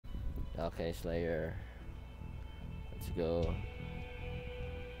Okay, Slayer. Let's go.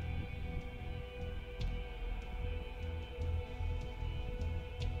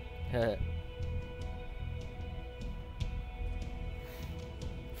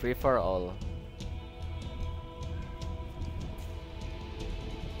 Free for all.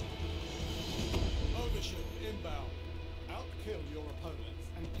 Overshield inbound. Outkill your opponents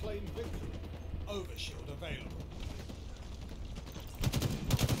and claim victory. Overshield available.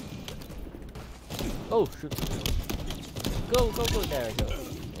 Oh shoot! Go, go, go! There we go.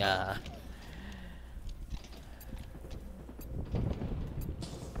 Yeah.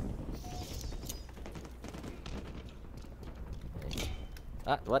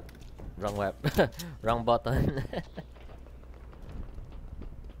 Ah, what? Wrong web. Wrong button.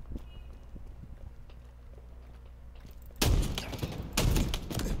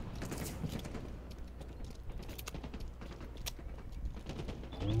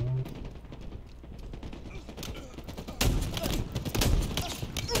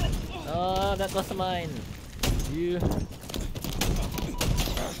 Oh, that was mine. You.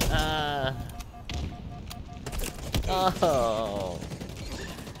 Ah. Oh.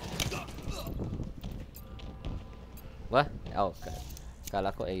 What? Oh,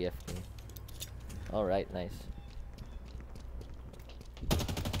 kala ko AFK. Alright, nice.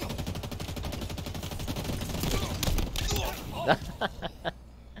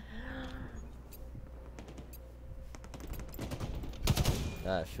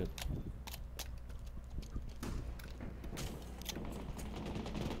 Ah, shoot.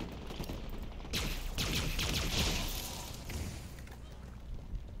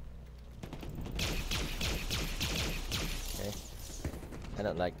 Okay. I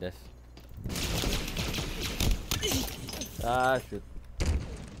don't like this. Ah, shoot.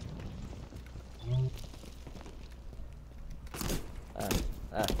 Ah,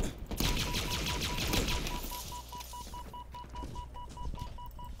 ah.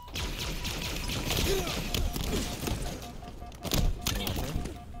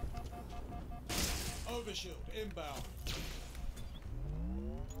 Overshield inbound.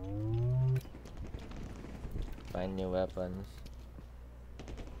 Find new weapons.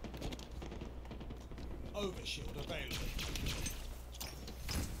 Overshield available.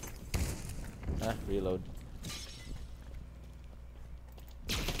 Ah, reload.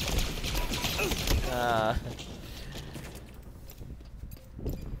 Ah.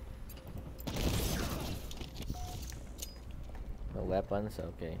 No weapons,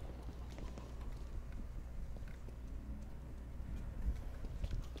 okay.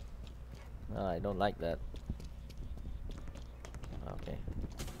 Ah, I don't like that. Okay.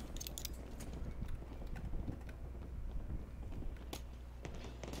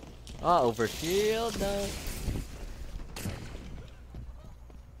 Ah, overshield, no.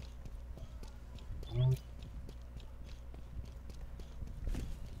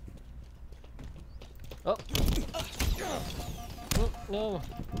 Oh. No.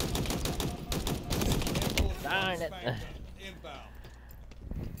 Darn it. Inbound.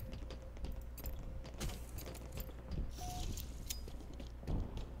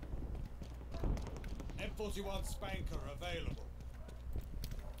 M41 Spanker available.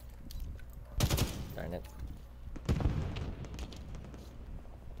 Darn it.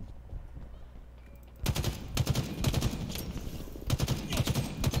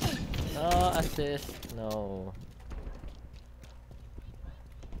 Oh, assist. No.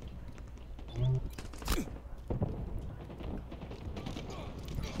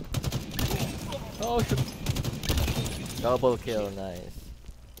 Oh, shoot. Double kill, nice.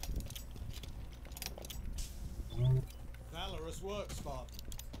 Valorous work, Spartan.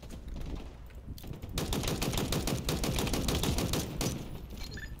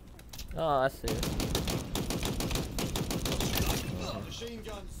 Oh, assist. Machine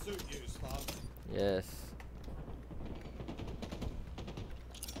guns suit you, Spartan. Yes.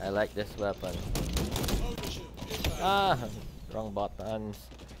 I like this weapon. Overshield inbound. Ah, wrong buttons.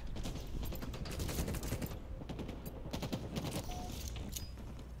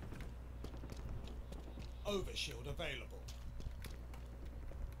 Overshield available.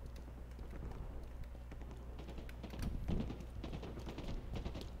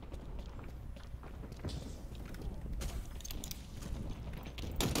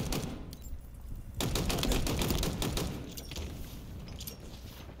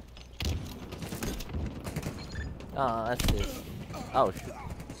 Ah, assist. Oh, shoot.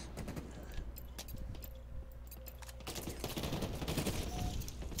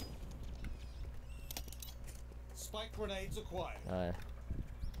 Spike grenades acquired.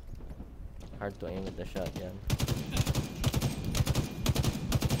 Hard to aim with the shotgun.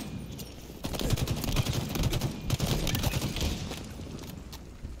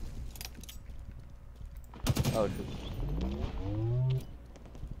 Oh shoot.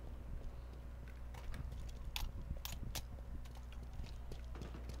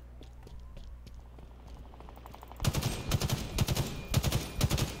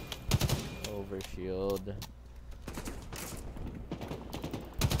 Overshield.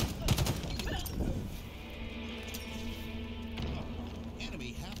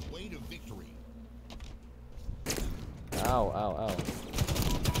 Enemy halfway to victory. Ow, ow, ow.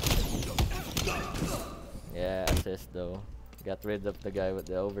 Yeah, assist though. Got rid of the guy with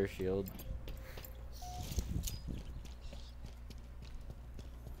the overshield.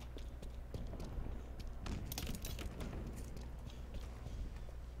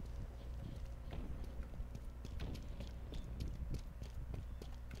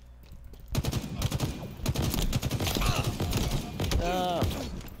 Ah!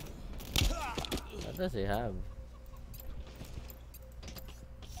 What does he have?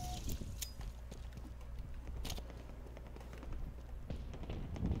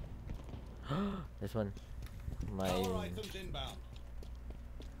 This one. My. Power items inbound.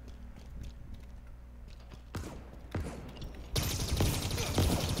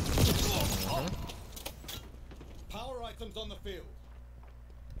 Power items on the field.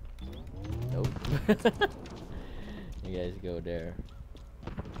 Nope. You guys go there.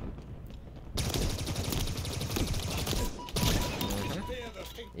 Fear the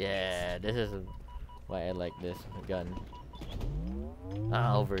pink. Yeah, this is why I like this gun.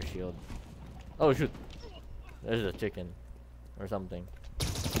 Ah, overshield. Oh shoot! There's a chicken or something.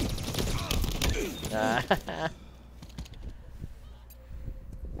 Ah.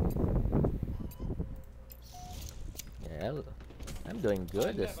 Yeah, I'm doing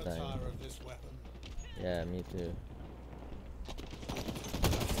good this I never time. tire of this weapon. Yeah, me too.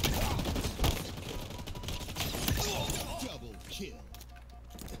 Double kill.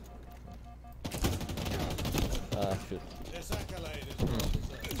 Ah, shoot. This accolade is well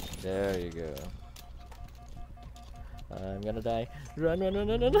deserved. There you go. I'm gonna die. Run, run, run,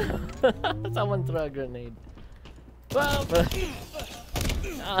 run, run, run. Someone throw a grenade. Wow.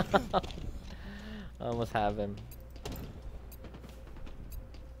 I almost have him.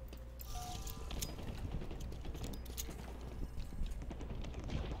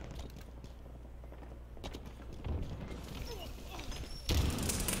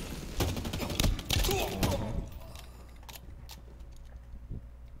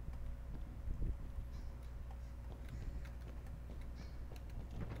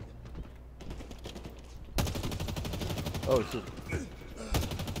 Oh shoot.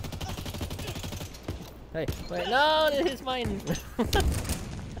 Hey, wait, no, this is mine.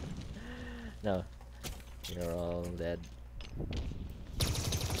 No, you're all dead.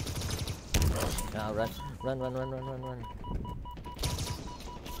 Now run, run, run, run, run, run, run.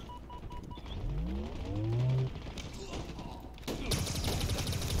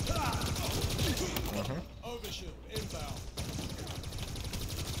 Overshield inbound.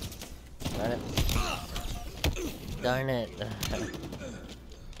 Darn it. Darn it.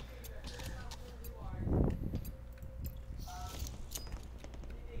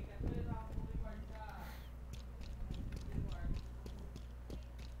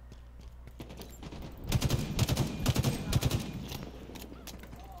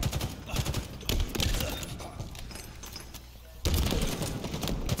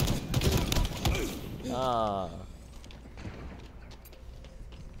 Ah.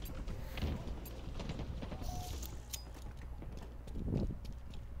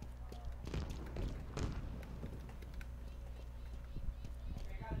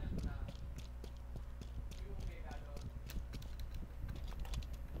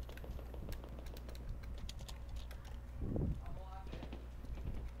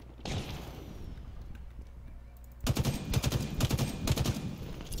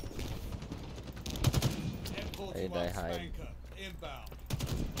 Hey, die hide. Spanker inbound.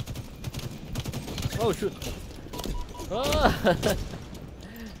 Oh shoot! Oh!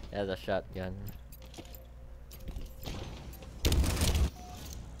 There's a shotgun.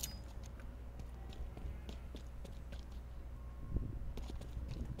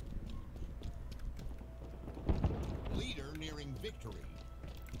 Leader nearing victory.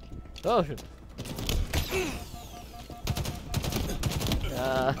 Oh shoot!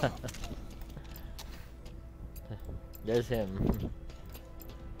 Ah. There's him.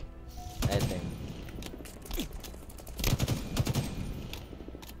 I think.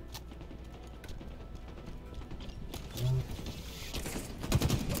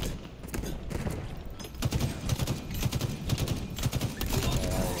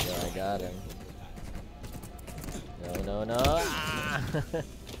 There we go, I got him. No, no, no! Ah!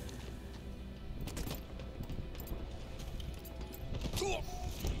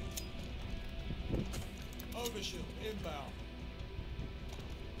 Overshield inbound.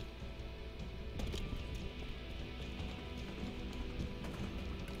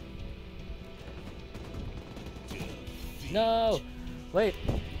 No! Wait!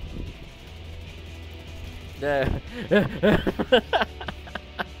 There.